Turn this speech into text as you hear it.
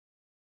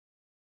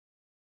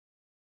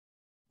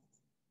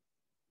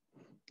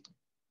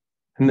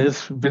In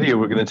this video,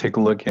 we're going to take a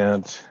look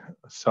at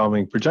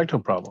solving projectile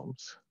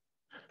problems,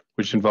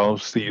 which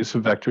involves the use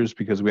of vectors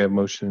because we have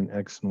motion in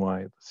X and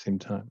Y at the same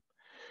time.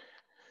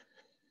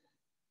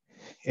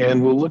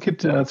 And we'll look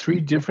at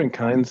three different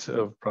kinds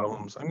of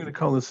problems. I'm going to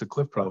call this a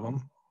cliff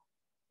problem.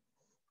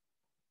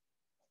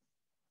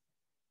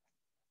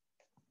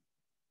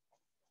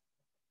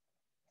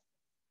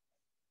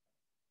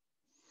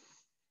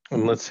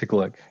 And let's take a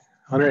look.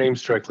 Hunter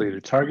aims directly at a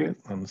target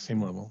on the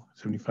same level,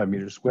 75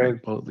 meters away. The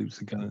bullet leaves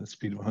the gun at a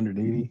speed of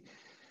 180.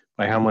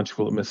 By how much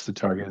will it miss the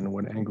target, and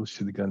what angle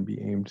should the gun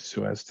be aimed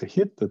so as to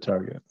hit the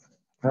target?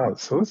 Oh,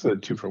 so this is a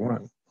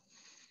 2-for-1.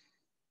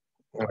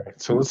 All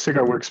right, so let's take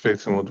our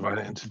workspace and we'll divide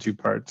it into two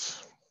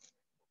parts.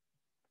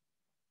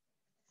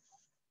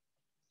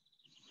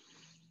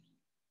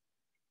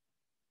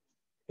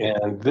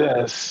 And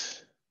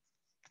this,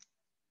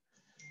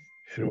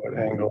 at what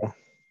angle,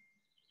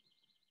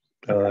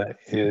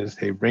 is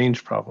a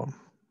range problem.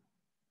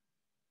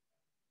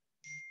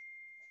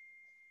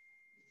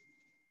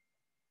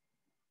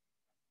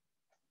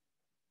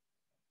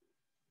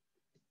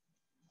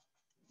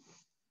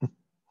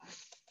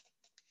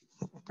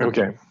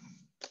 Okay.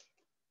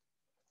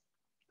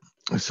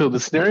 So the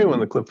scenario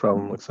in the cliff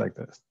problem looks like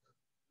this.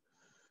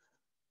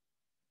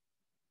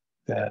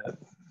 That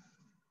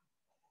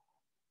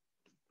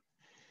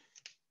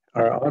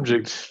our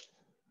object,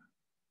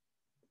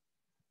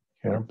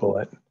 here, a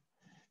bullet,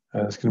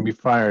 is going to be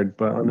fired,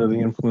 but under the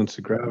influence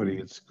of gravity,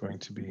 it's going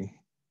to be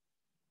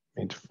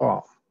made to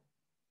fall.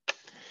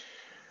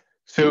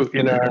 So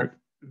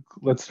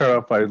let's start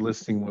off by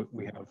listing what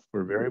we have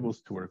for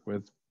variables to work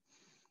with.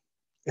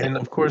 And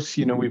of course,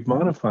 we've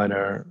modified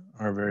our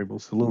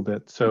variables a little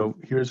bit. So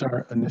here's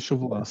our initial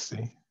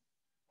velocity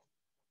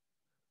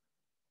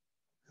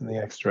in the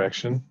X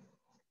direction.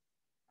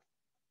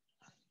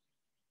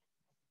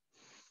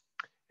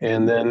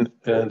 And then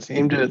it's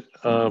aimed at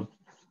a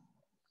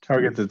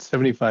target that's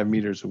 75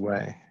 meters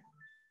away.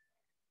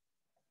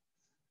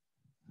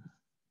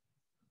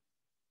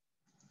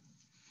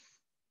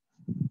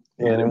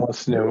 And it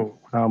wants to know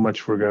how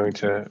much we're going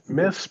to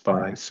miss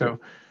by. So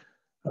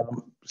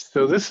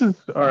this is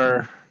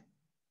our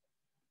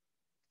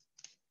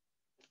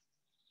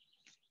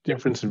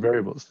difference in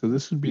variables. So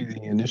this would be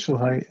the initial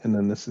height, and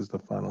then this is the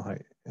final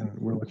height. And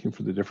we're looking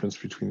for the difference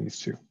between these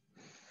two.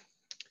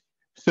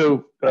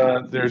 So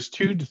there's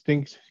two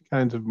distinct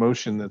kinds of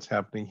motion that's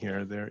happening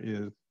here. There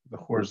is the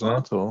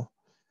horizontal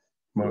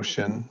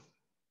motion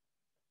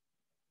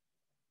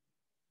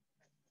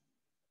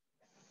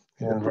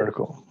and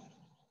vertical.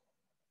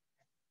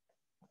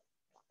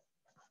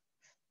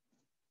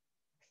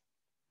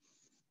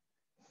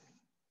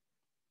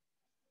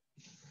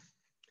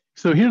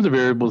 So here are the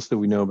variables that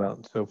we know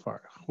about so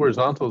far.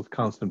 Horizontal is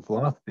constant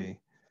velocity,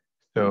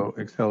 so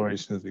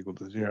acceleration is equal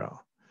to 0.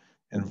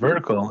 And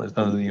vertical is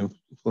under the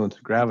influence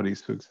of gravity,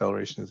 so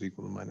acceleration is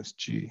equal to minus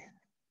g.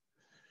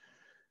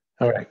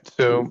 All right,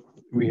 so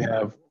we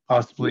have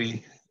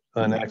possibly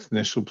an X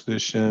initial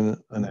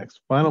position, an X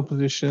final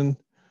position,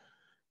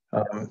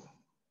 and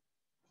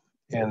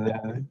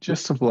then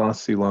just the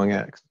velocity along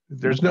X.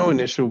 There's no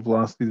initial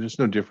velocity, there's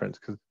no difference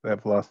because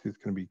that velocity is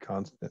going to be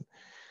constant.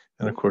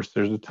 And of course,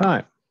 there's a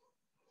time.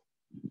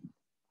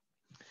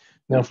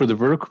 Now for the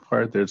vertical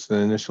part, there's an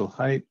initial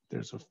height,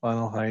 there's a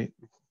final height,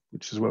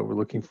 which is what we're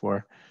looking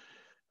for.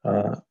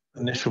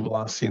 Initial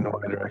velocity in the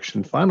y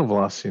direction, final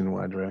velocity in the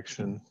y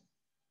direction.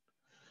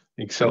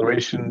 The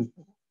acceleration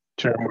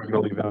term we're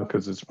going to leave out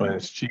because it's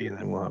minus g, and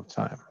then we'll have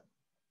time.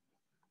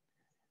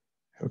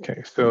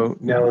 Okay, so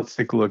now let's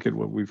take a look at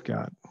what we've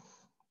got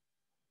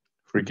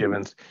for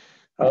givens.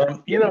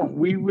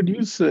 We would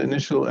use the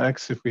initial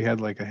x if we had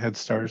like a head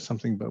start or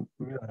something, but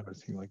we don't have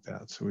anything like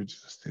that, so we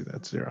just say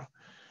that's 0.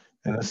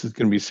 And this is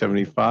going to be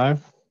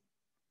 75.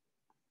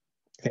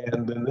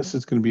 And then this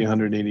is going to be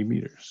 180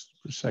 meters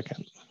per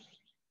second.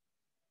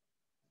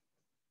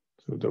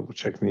 So double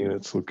checking the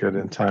units look good,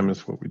 and time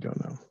is what we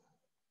don't know.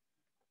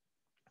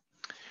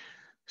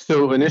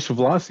 So initial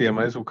velocity, I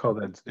might as well call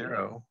that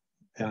 0.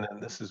 And then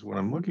this is what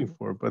I'm looking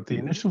for. But the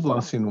initial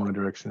velocity in the y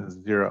direction is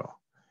 0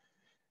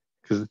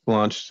 because it's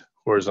launched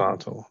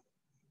horizontal.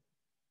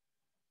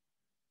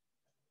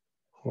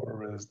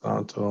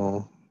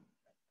 Horizontal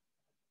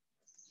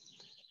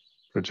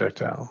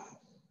projectile.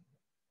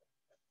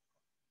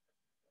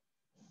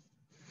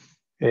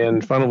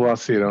 And final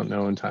velocity, I don't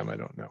know, and time, I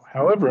don't know.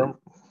 However,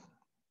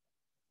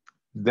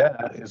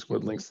 that is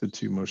what links the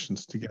two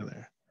motions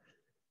together.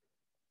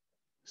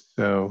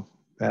 So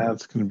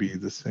that's going to be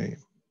the same.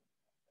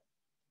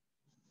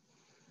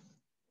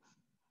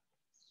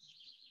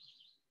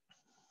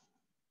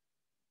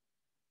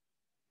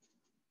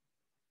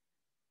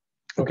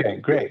 Okay,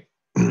 great.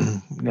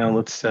 Now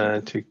let's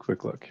take a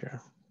quick look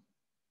here.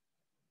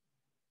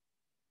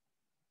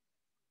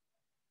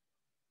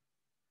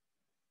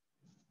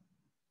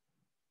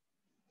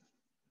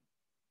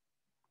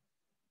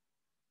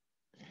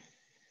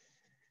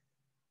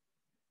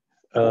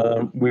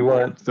 We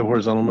want the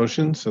horizontal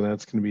motion, so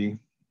that's going to be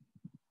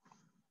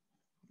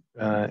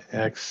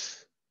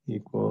x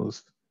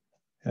equals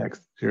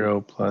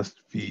x0 plus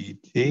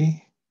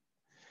vt.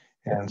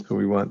 And so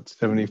we want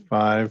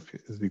 75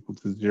 is equal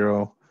to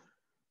 0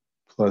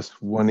 plus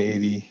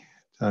 180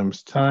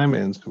 times time,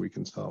 and so we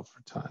can solve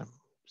for time.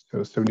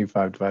 So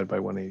 75 divided by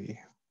 180.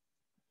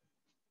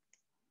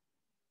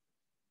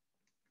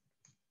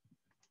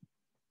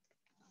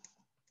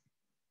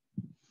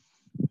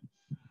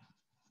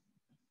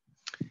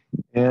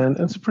 And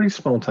it's a pretty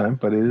small time,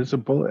 but it is a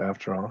bullet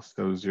after all.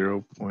 So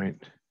 0.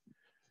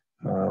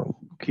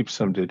 Keep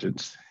some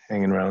digits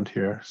hanging around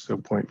here. So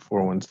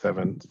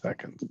 0.417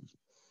 seconds.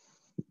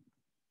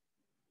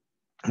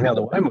 Now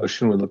the y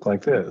motion would look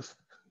like this.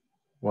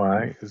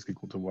 Y is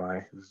equal to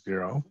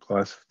y0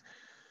 plus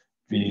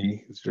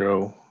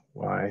v0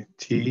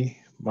 yt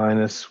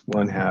minus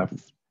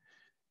 1/2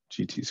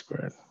 gt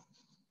squared.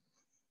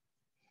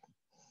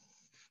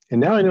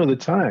 And now I know the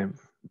time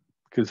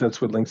because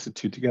that's what links the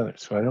two together.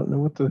 So I don't know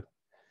what the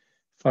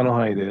final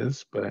height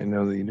is, but I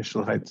know the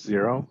initial height is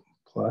 0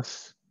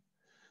 plus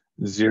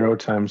 0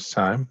 times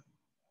time,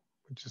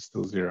 which is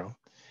still 0,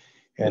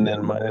 and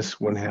then minus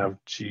 1/2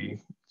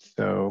 g.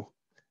 So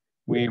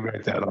we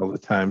write that all the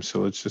time,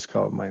 so let's just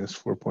call it minus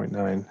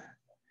 4.9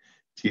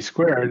 t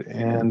squared,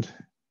 and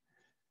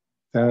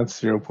that's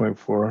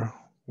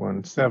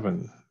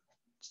 0.417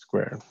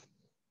 squared.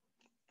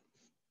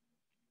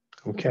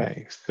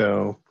 Okay,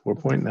 so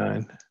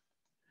 4.9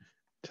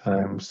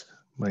 times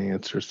my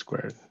answer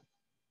squared.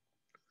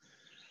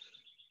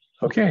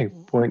 Okay,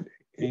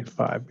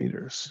 0.85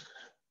 meters.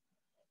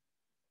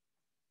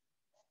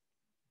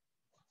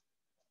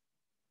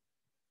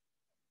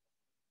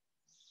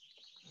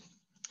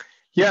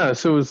 Yeah,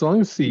 so as long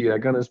as the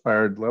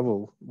gun-inspired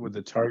level with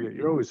the target,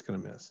 you're always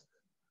going to miss.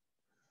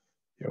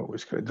 You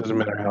always could. It doesn't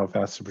matter how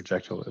fast the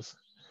projectile is.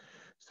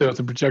 So if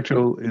the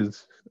projectile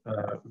is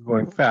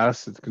going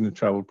fast, it's going to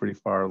travel pretty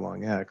far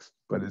along X,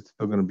 but it's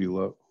still going to be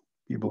low,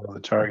 be below the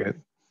target.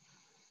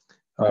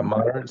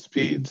 Moderate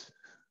speeds,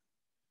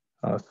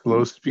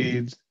 slow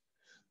speeds,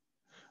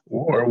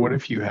 or what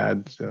if you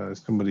had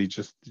somebody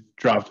just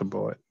dropped a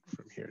bullet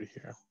from here to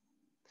here?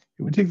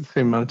 It would take the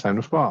same amount of time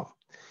to fall.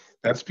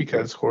 That's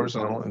because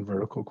horizontal and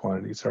vertical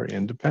quantities are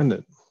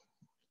independent.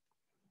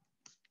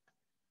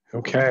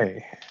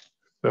 Okay,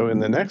 so in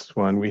the next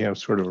one, we have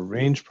sort of a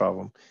range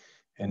problem.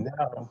 And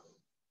now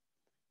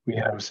we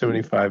have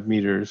 75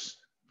 meters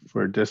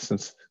for a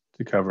distance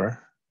to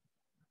cover.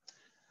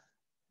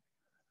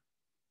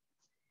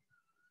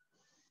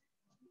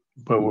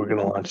 But we're going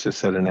to launch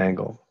this at an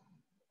angle.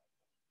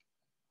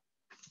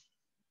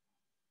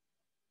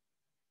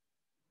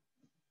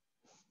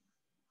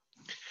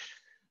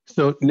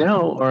 So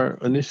now our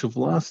initial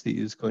velocity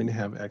is going to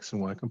have x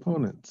and y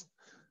components.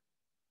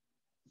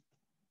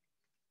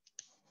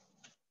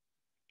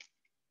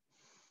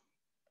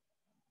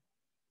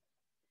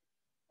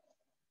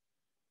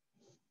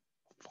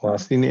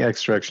 Velocity in the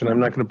x direction. I'm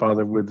not going to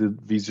bother with the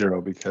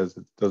v0 because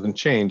it doesn't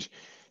change.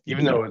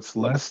 Even though it's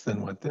less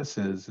than what this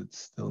is, it's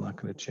still not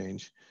going to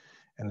change.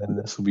 And then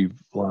this will be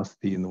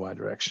velocity in the y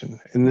direction.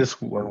 And this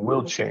one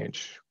will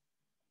change.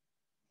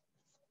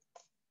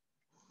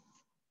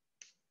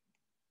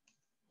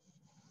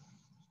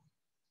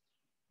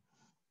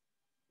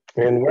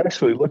 And we're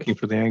actually looking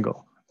for the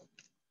angle.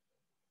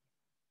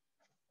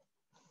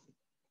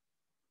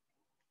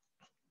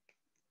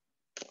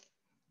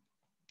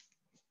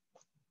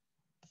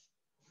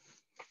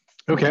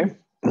 Okay.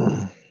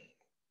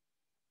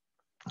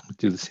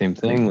 Do the same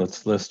thing.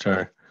 Let's list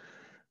our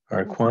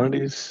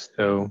quantities.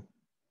 So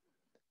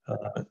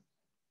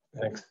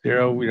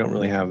x0, we don't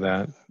really have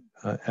that.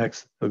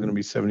 X is still going to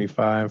be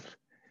 75.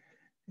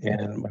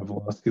 And my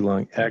velocity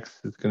along x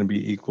is going to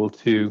be equal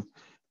to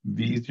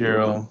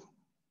v0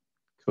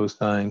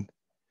 cosine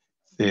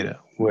theta,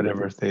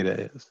 whatever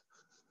theta is.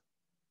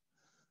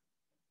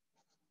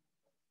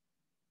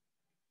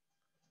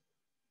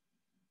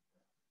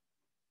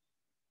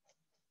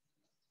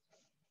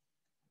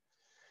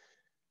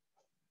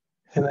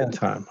 And then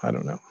time, I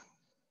don't know.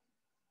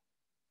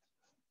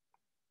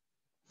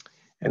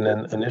 And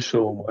then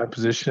initial y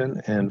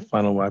position and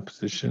final y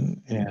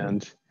position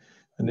and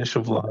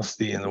initial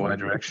velocity in the y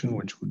direction,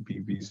 which would be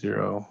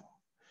v0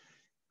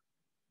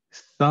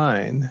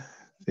 sine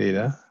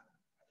theta.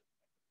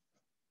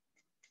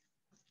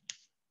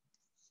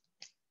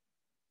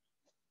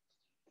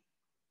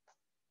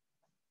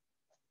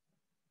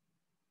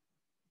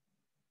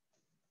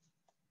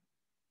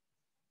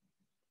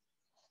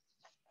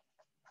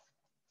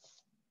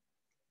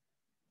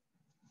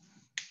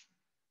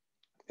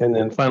 And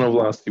then final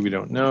velocity, we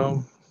don't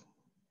know.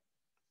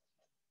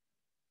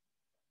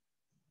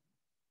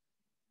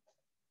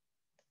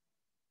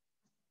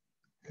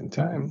 And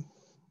time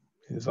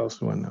is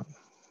also unknown.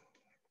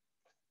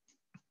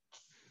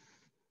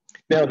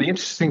 Now, the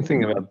interesting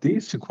thing about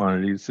these two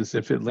quantities is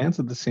if it lands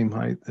at the same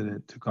height that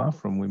it took off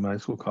from, we might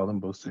as well call them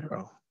both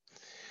 0.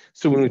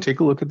 So when we take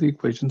a look at the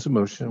equations of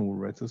motion, we'll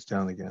write those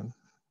down again.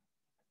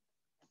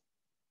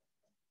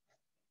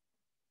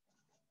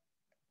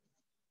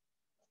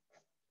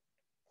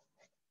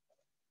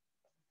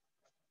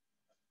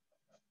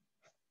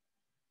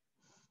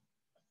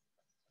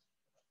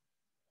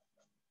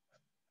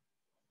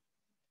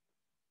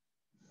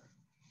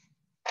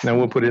 Now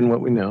we'll put in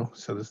what we know.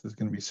 So this is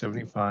going to be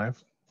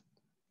 75,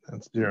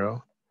 that's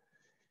 0,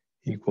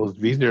 equals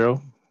V0,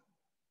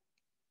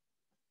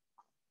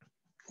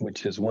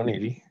 which is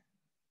 180,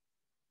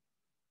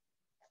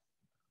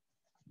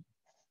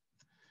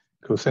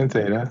 cosine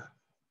theta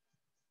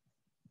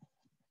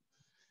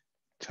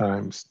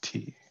times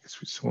t. I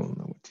guess we just want to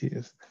know what t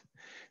is.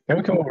 Now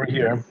we come over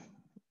here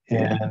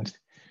and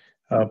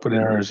put in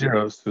our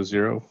zeros. So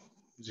 0,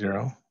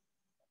 0,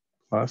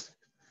 plus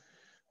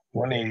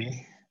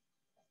 180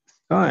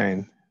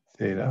 sine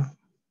theta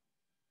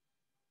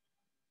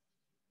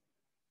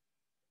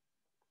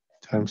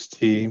times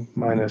t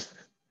minus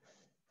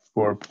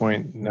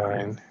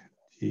 4.9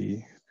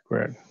 t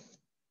squared.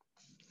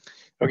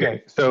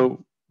 Okay,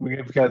 so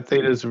we've got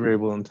theta as a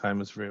variable and time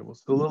as a variable.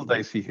 It's a little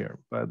dicey here,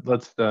 but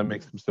let's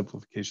make some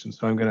simplifications.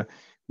 So I'm going to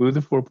move the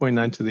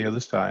 4.9 to the other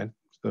side,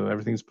 so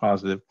everything's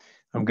positive.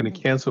 I'm going to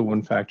cancel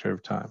one factor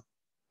of time.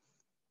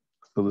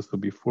 So this will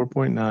be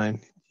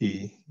 4.9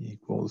 t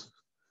equals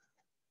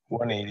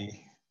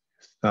 180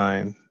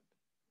 sine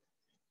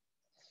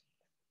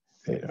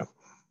theta.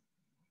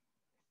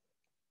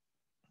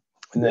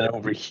 And then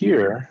over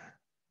here,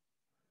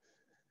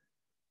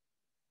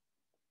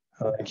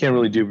 I can't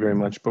really do very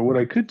much, but what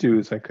I could do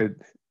is I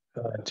could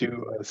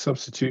do a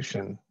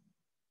substitution.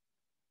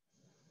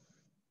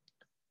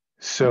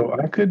 So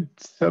I could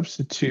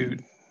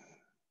substitute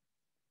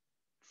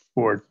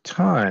for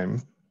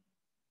time.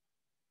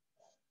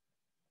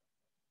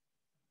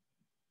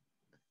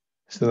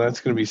 So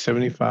that's going to be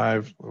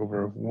 75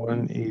 over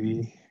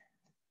 180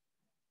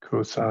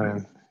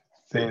 cosine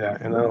theta,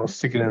 and then I'll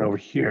stick it in over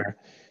here.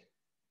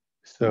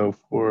 So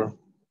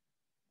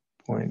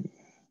 4.9,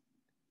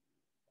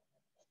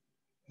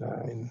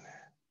 and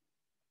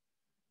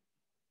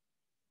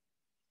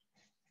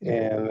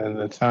then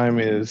the time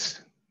is,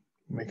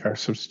 make our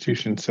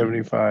substitution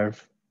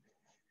 75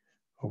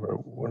 over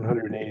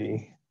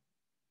 180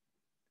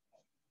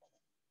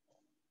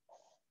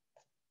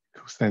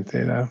 cosine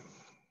theta.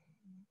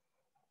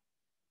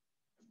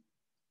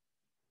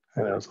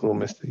 I know it's a little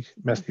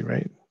messy,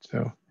 right?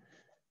 So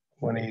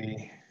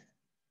 180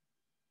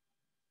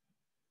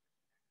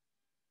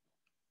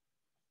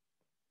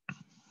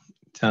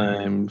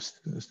 times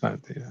sine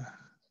theta.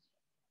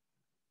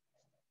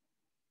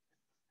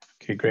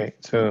 Okay,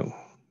 great. So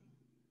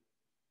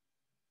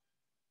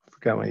I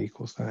forgot my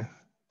equal sign.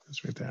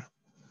 It's right there.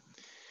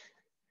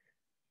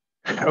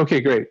 Okay,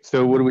 great.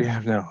 So what do we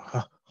have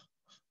now?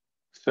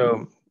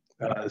 So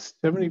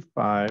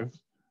 75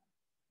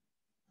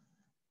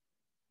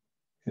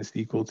 is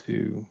equal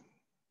to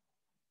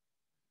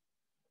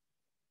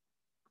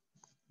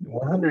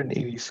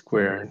 180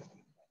 squared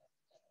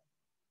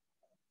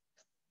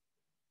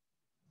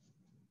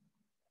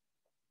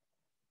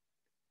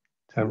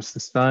times the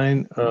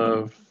sine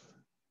of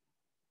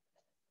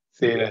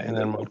theta and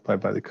then multiplied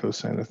by the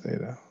cosine of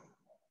theta.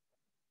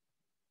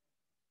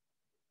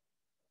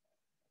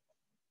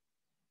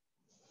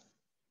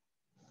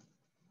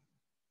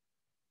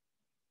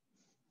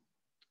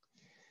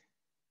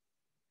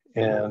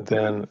 And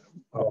then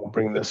I'll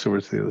bring this over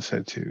to the other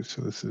side too.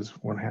 So this is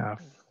 1/2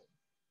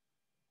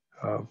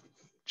 of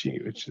g,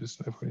 which is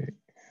 9.8.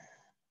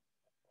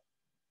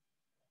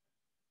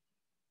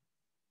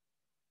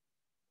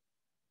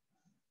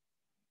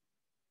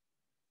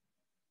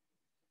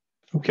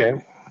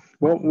 Okay,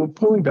 well, we're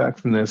pulling back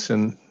from this,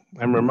 and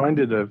I'm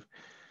reminded of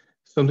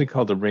something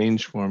called the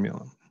range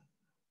formula.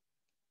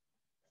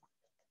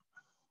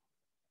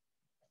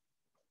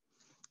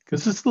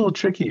 Because it's a little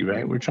tricky,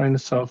 right? We're trying to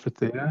solve for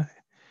theta.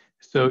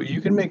 So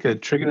you can make a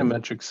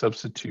trigonometric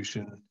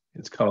substitution.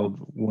 It's called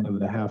one of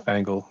the half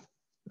angle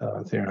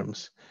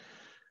theorems.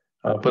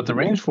 But the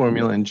range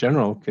formula in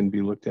general can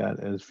be looked at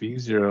as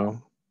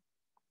V0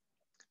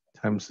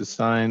 times the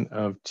sine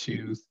of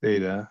 2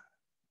 theta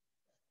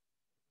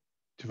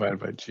divided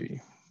by g.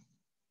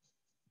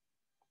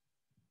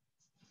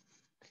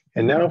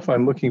 And now if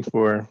I'm looking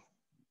for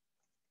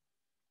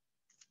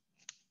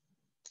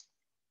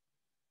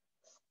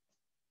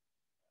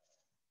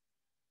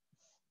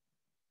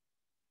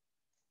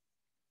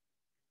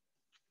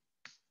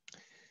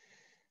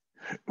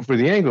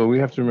the angle, we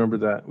have to remember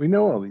that we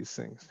know all these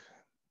things.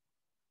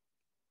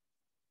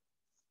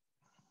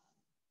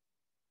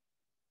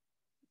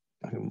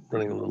 I'm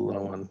running a little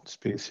low on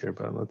space here,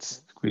 but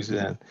let's squeeze it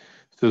in.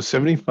 So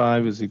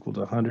 75 is equal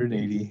to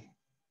 180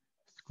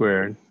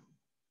 squared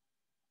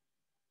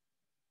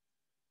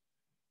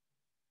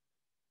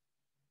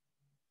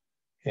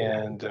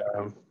and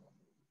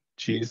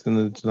g is in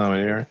the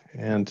denominator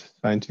and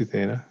sine 2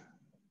 theta.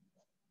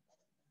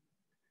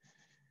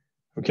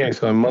 Okay,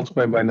 so I'm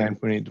multiplying by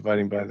 9.8,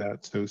 dividing by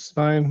that. So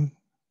sine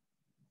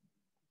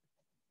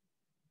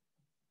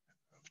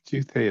of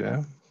 2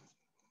 theta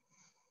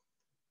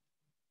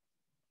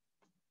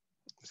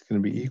is going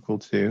to be equal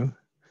to,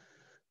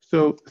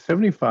 so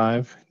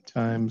 75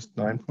 times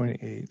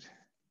 9.8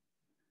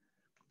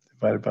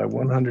 divided by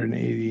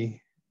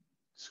 180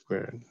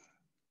 squared.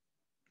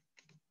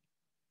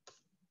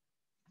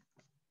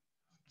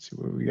 Let's see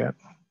what we got.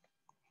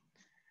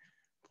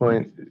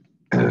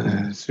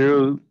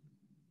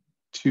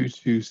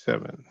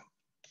 0.227.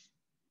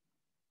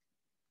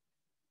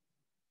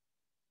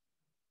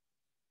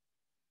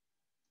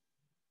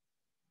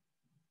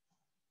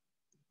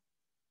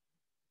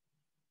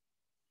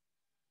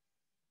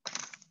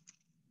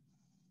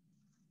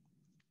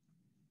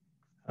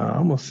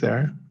 Almost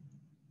there.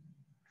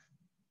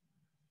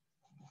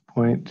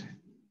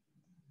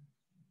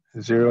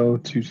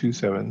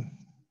 0.0227.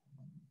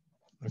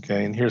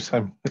 Okay, and here's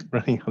I'm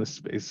running out of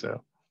space,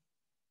 so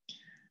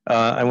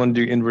I want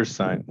to do inverse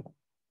sine.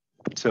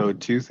 So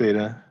 2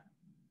 theta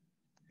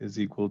is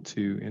equal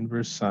to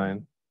inverse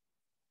sine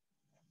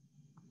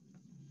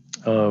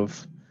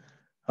of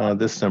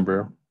this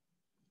number,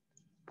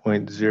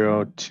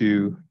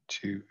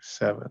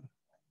 0.0227.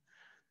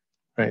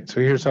 Right,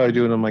 so here's how I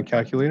do it on my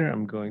calculator.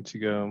 I'm going to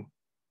go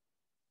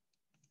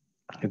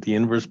hit the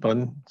inverse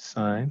button,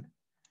 sine,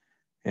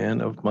 and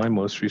of my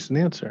most recent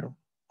answer.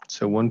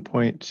 So let's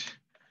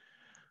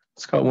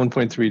call it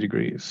 1.3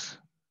 degrees.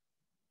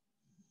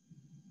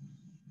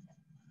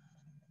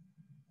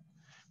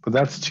 But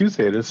that's 2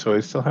 theta, so I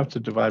still have to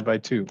divide by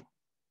 2.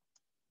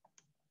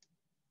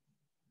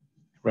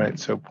 Right,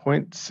 so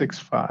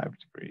 0.65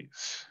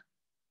 degrees.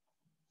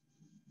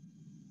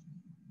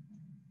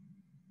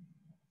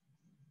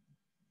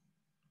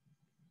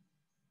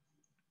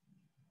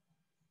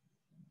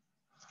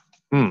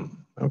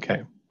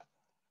 Okay.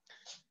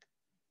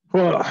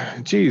 Well,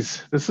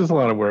 geez, this is a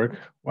lot of work.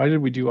 Why did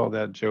we do all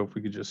that, Joe, if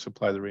we could just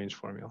supply the range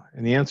formula?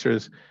 And the answer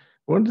is,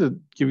 I wanted to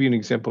give you an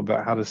example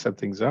about how to set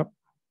things up.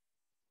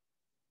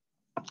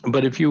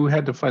 But if you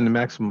had to find the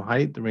maximum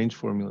height, the range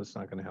formula is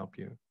not going to help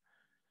you.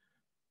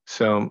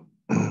 So,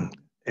 but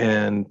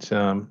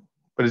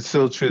it's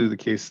still true to the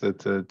case that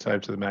the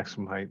time to the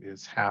maximum height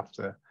is half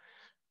the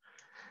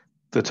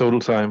total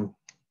time.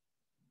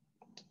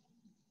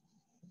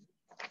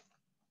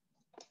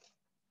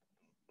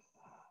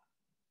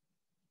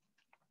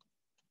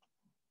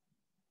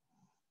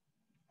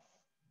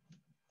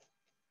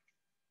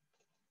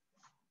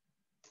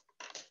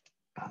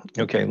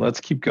 Okay,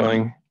 let's keep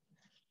going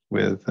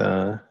with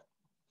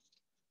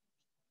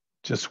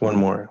just one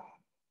more.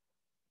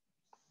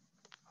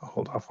 I'll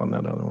hold off on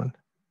that other one.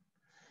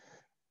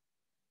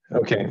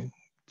 Okay,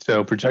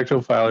 so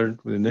projectile fired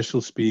with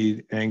initial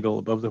speed angle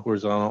above the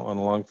horizontal on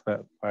a long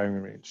flat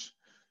firing range.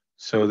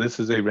 So this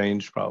is a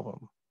range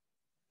problem.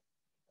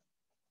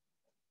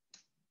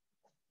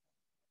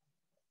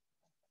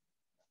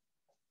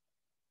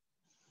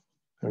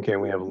 Okay,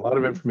 we have a lot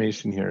of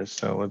information here,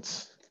 so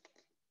let's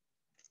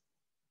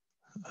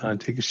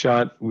take a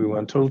shot. We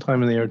want total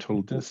time in the air,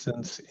 total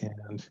distance,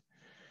 and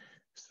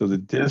so the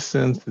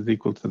distance is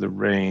equal to the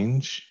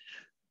range,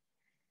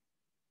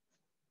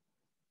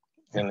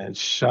 and it's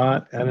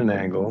shot at an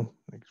angle,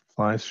 it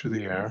flies through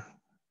the air.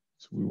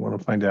 So we want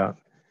to find out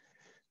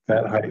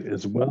that height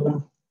as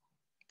well.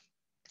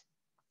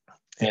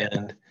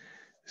 And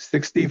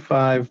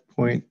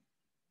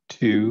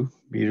 65.2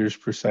 meters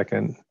per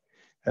second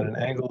at an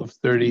angle of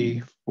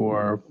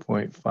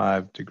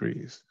 34.5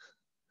 degrees.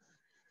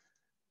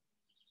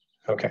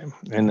 Okay,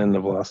 and then the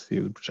velocity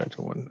of the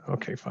projectile one.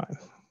 Okay, fine.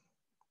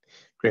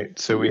 Great,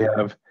 so we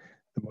have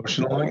the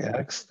motion along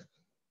X,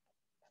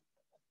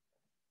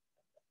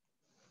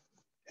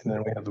 and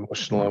then we have the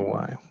motion along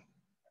Y.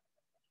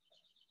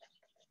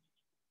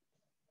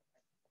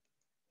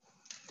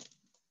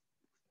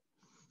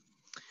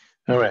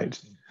 All right,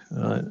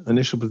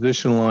 initial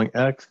position along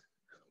X,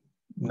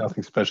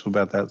 nothing special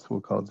about that, so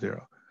we'll call it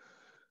 0.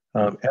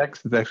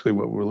 X is actually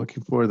what we're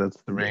looking for,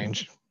 that's the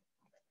range.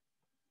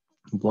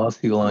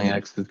 Velocity along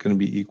X is going to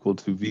be equal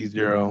to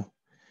V0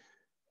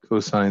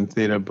 cosine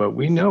theta, but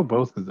we know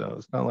both of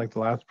those, not like the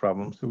last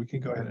problem, so we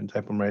can go ahead and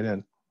type them right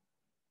in.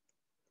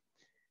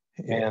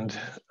 And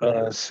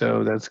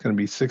so that's going to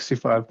be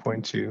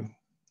 65.2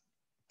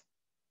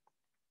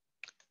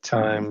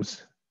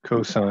 times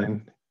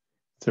cosine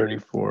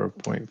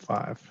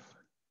 34.5.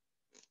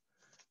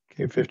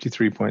 Okay,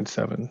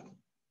 53.7.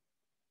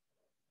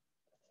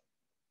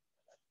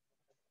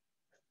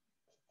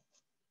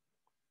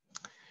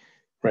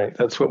 Right,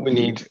 that's what we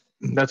need.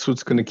 That's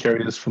what's going to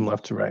carry us from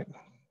left to right.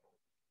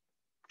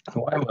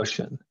 Y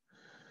motion.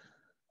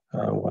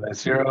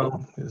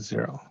 Y0 is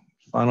 0.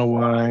 Final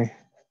Y,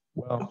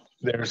 well,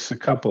 there's a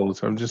couple,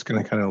 so I'm just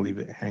going to kind of leave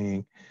it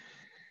hanging.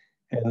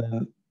 And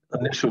then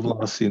initial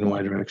velocity in the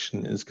Y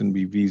direction is going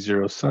to be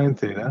V0 sine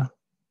theta.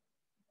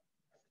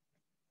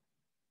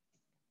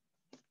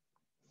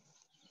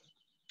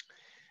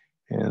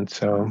 And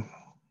so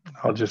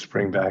I'll just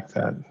bring back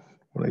that,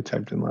 what I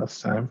typed in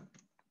last time,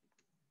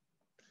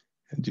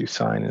 and do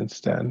sine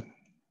instead.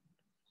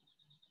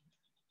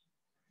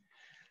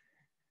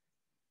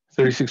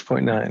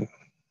 36.9.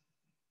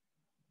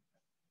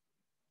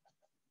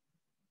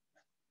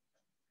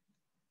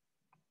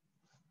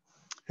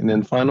 And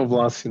then final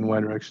velocity in the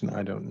Y direction,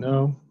 I don't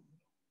know.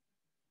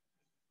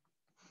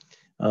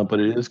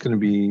 But it is going to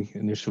be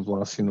initial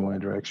velocity in the Y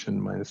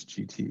direction minus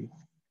GT.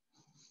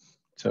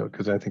 So,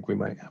 because I think we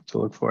might have to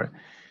look for it.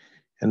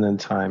 And then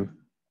time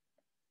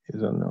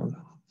is unknown.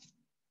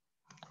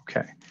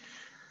 Okay.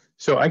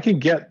 So I can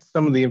get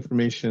some of the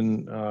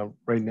information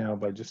right now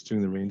by just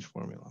doing the range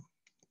formula.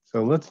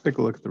 So let's take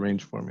a look at the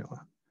range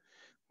formula.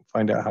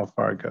 Find out how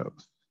far it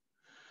goes.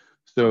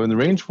 So in the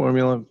range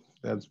formula,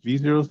 that's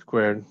V0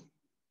 squared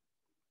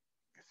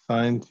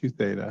sine 2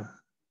 theta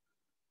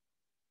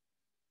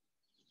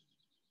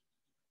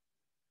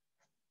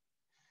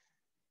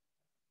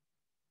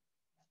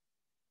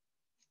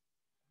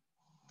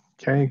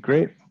Okay,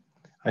 great.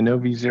 I know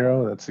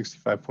V0, that's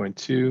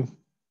 65.2.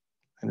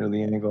 I know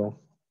the angle.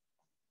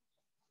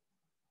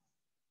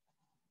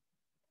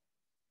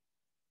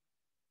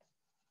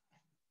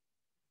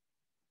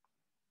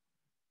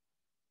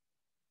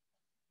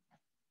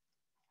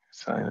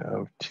 Sine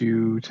of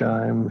 2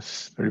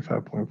 times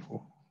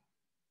 35.4.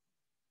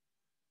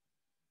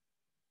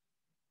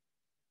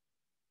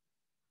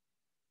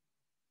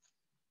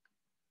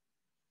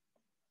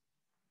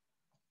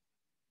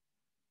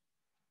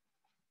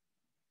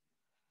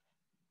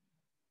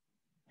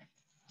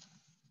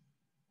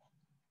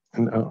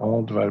 And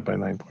all divided by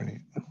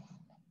 9.8.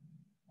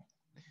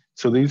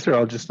 So these are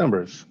all just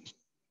numbers.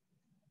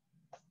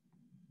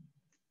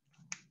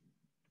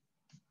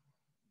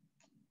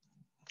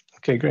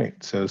 Okay,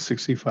 great. So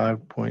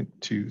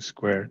 65.2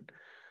 squared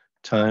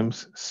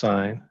times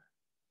sine,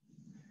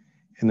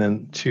 and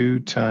then 2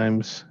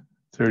 times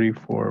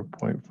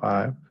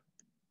 34.5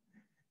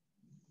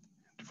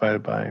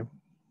 divided by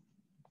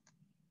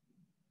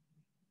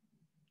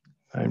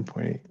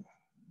 9.8.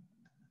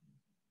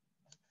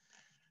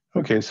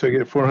 Okay, so I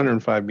get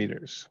 405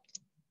 meters.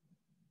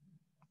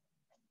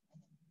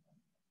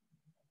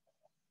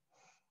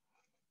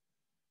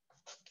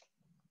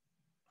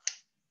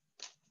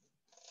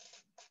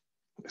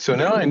 So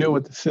now I know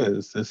what this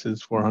is. This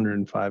is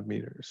 405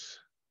 meters.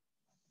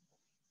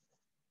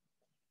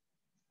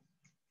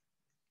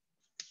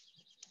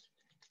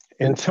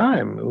 And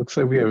time, it looks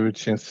like we have a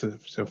chance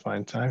to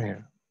find time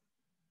here.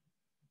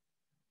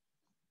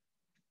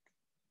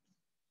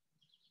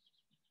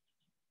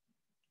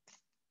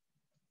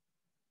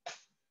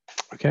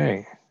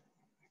 Okay,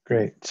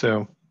 great.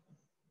 So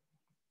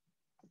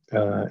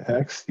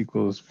x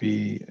equals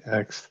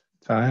vx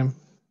time.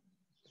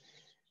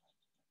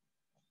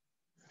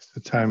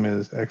 So time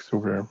is x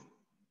over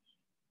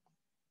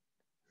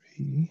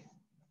v.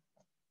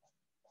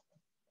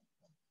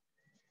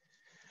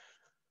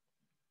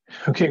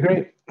 Okay,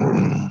 great.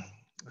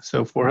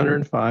 So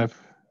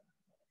 405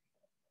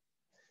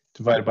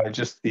 divided by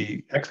just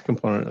the x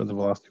component of the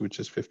velocity, which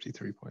is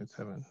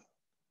 53.7.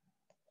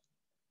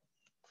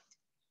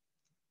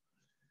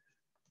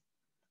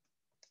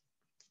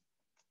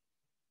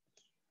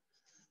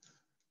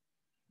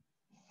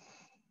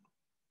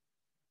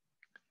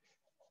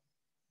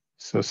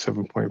 So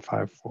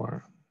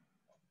 7.54.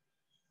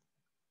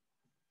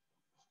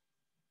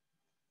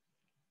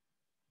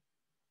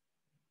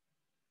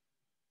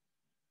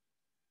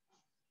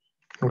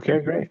 Okay,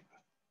 great.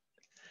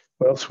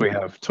 What else do we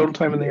have? Total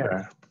time in the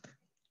air.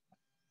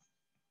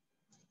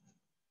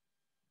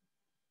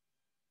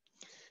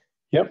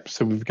 Yep,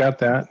 so we've got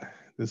that.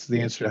 This is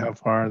the answer to how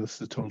far. This is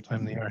the total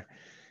time in the air.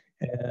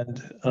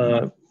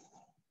 And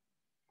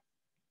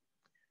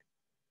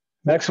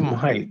maximum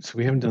height, so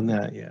we haven't done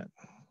that yet.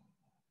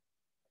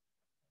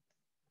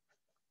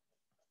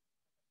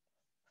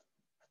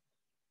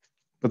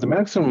 But the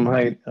maximum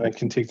height, I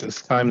can take this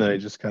time that I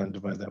just kind of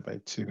divide that by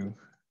 2.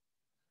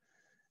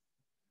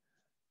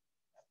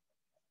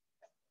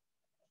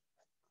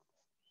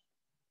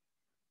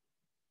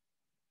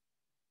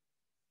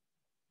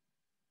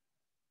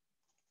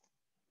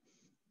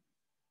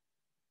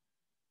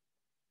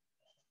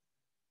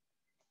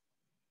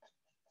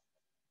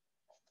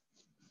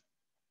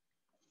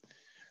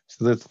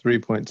 So that's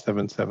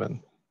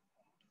 3.77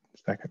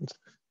 seconds.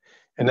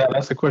 And now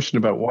that's a question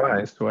about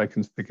y, so I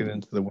can stick it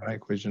into the y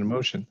equation of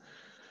motion.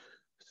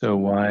 So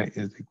y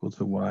is equal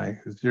to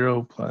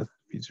y0 plus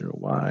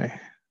v0y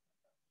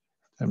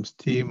times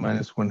t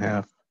minus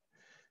 1/2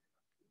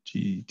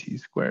 gt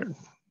squared.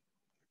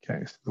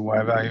 Okay, so the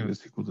y value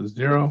is equal to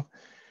 0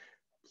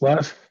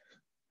 plus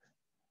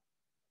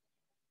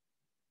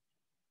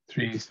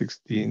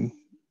 316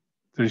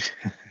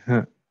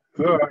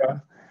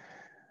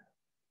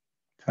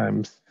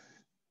 times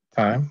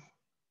time,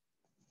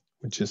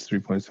 which is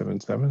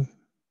 3.77.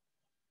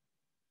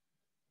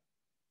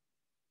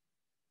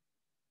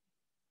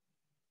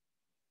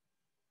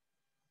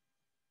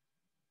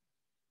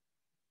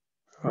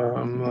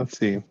 Let's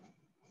see,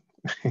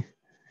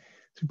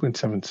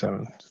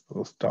 2.77, just a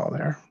little stall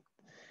there,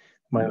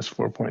 minus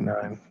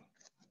 4.9,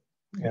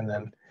 and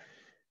then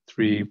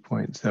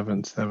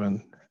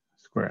 3.77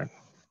 squared.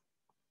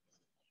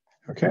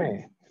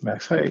 Okay,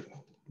 max height,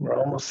 we're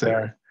almost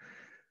there.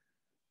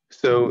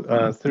 So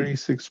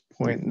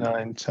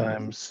 36.9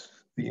 times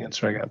the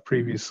answer I got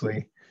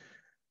previously,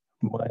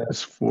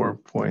 minus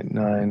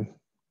 4.9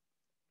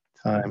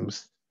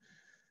 times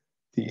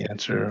the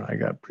answer I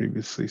got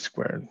previously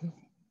squared.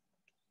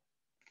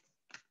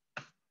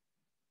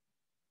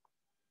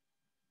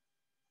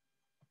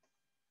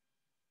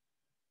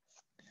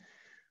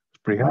 It's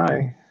pretty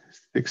high,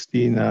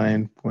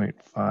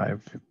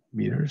 69.5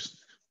 meters.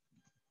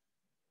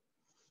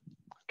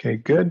 Okay,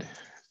 good.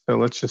 So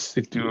let's just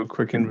do a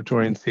quick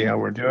inventory and see how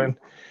we're doing.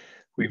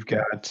 We've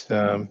got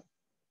the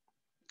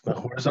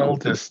horizontal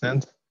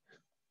distance.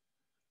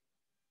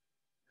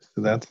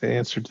 So that's the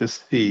answer to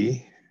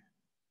C.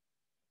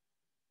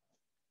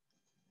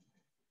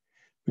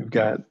 We've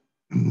got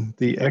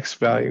the X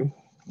value,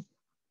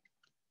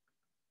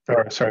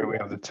 or sorry, we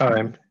have the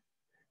time.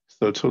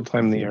 So total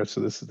time in the air,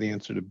 so this is the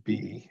answer to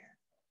B.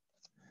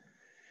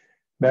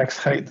 Max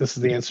height, this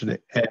is the answer to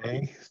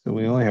A. So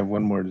we only have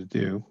one more to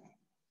do.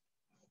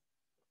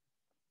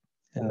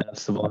 And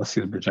that's the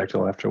velocity of the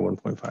projectile after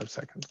 1.5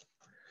 seconds.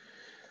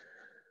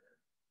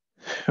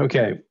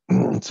 Okay,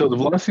 so the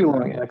velocity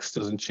along X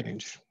doesn't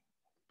change,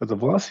 but the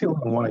velocity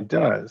along Y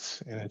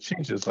does, and it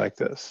changes like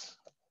this.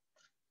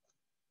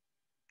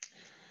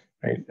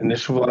 Right,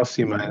 initial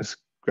velocity minus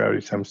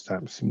gravity times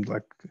time seemed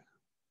like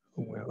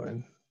a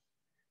whale.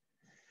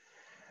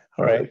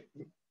 All right.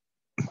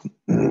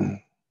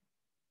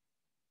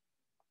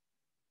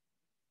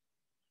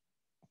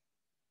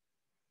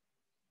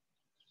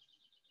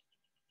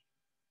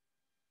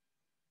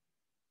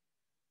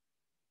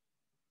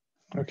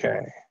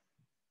 Okay.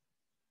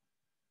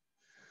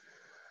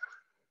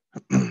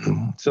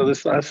 So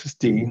this last is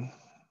D.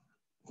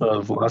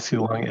 Velocity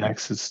along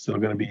X is still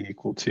going to be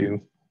equal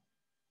to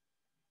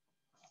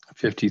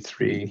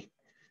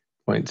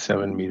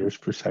 53.7 meters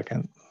per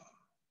second.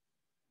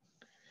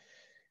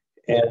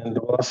 And the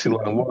velocity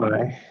along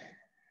Y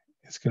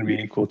is going to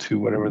be equal to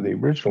whatever the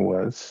original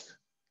was.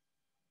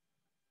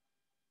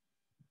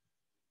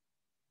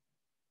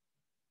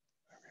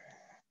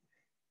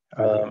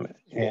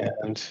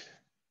 And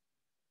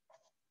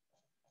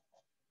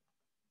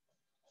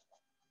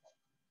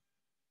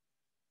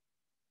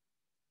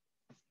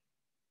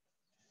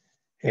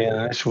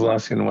initial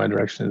velocity in the Y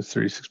direction is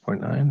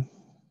 36.9.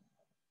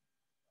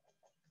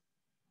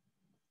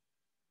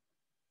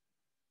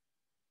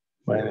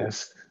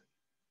 Minus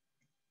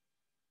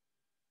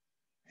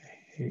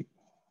 8.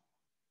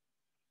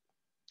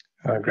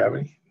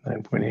 Gravity,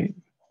 9.8.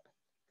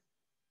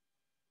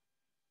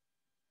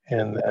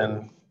 And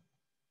then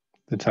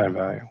the time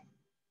value,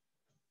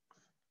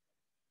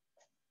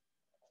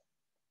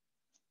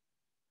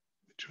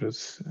 which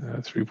was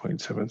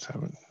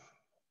 3.77.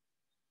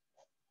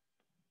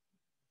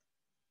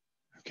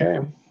 Okay.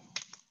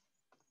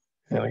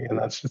 And again,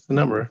 that's just the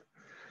number.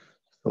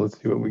 So let's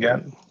see what we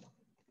got.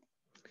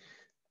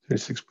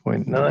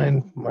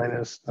 36.9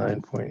 minus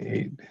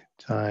 9.8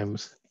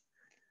 times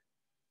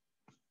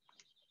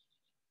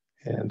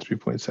and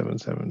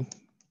 3.77.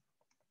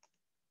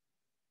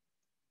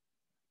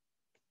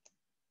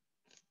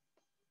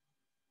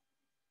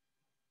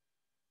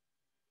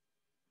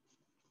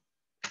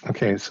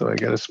 Okay, so I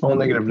got a small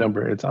negative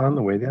number. It's on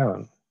the way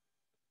down.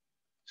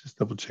 Just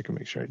double check and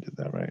make sure I did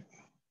that right.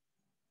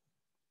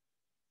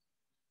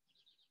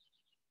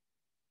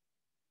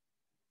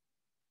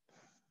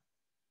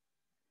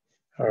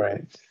 All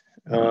right.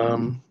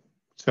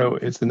 So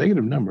it's a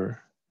negative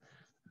number.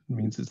 It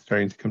means it's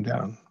starting to come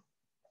down.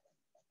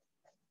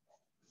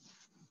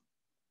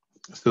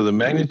 So the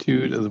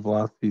magnitude of the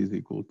velocity is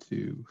equal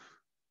to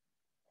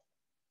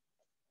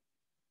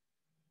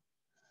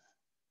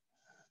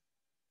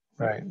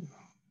right.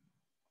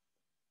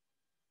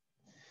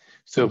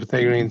 So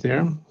Pythagorean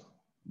theorem.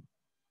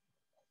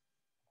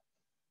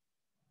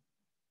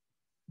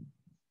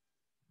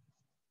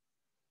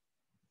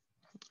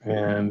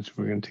 And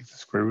we're going to take the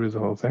square root of the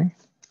whole thing.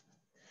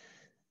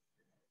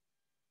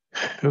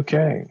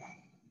 Okay.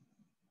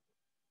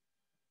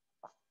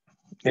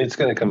 It's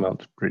going to come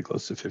out pretty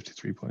close to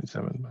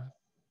 53.7. But...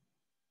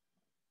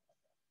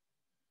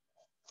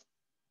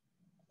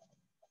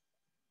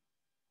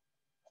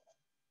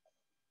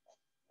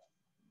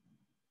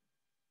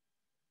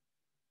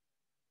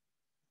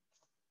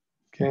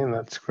 Okay, and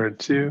that's square root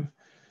 2.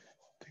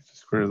 Take the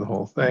square root of the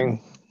whole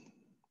thing.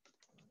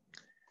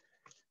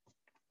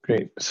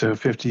 Great, so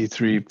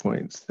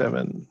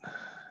 53.7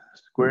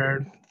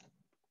 squared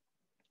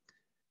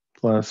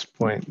plus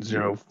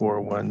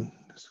 0.041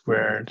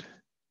 squared.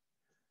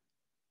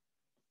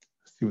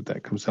 Let's see what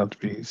that comes out to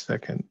be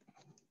second.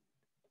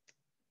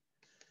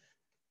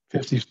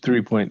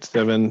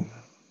 53.7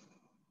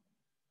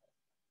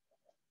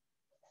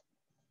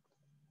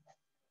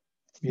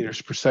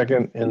 meters per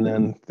second, and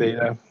then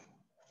theta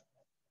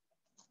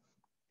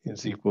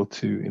is equal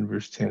to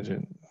inverse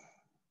tangent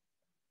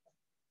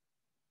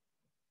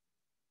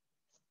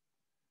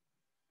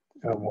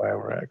of y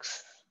over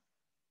x.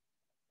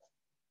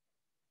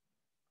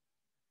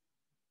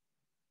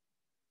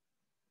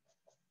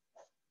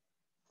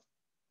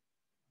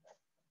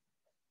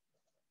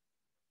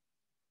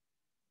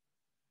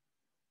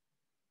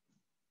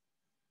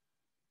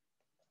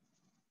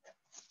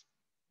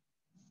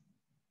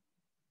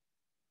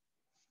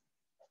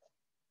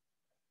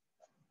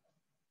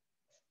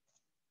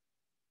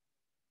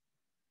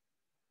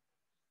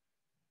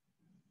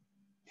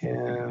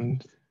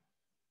 And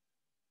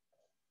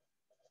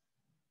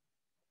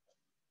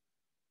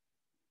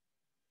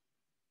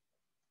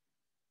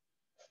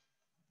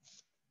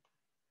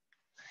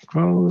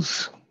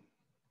equals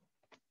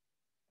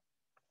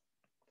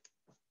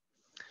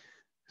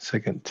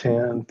second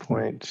tan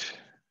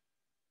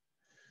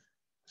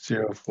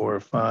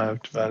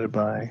 0.045 divided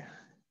by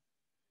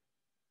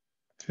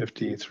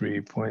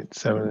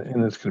 53.7,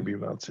 and it's going to be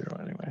about 0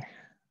 anyway,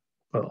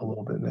 but a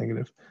little bit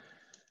negative.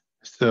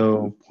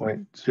 So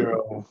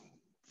 0.05,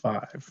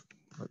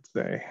 let's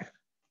say.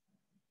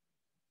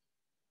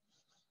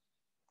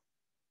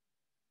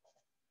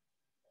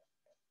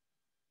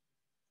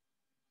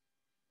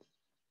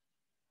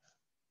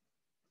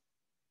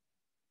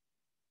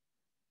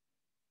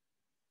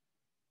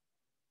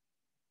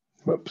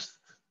 Whoops.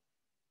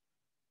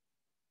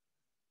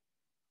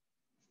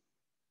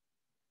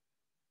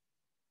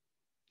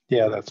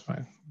 Yeah, that's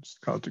fine.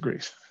 Just call it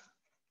degrees.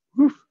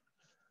 Whew.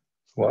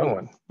 It's a long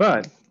one,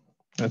 but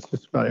that's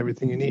just about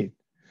everything you need.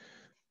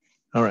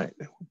 All right,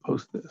 we'll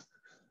post this.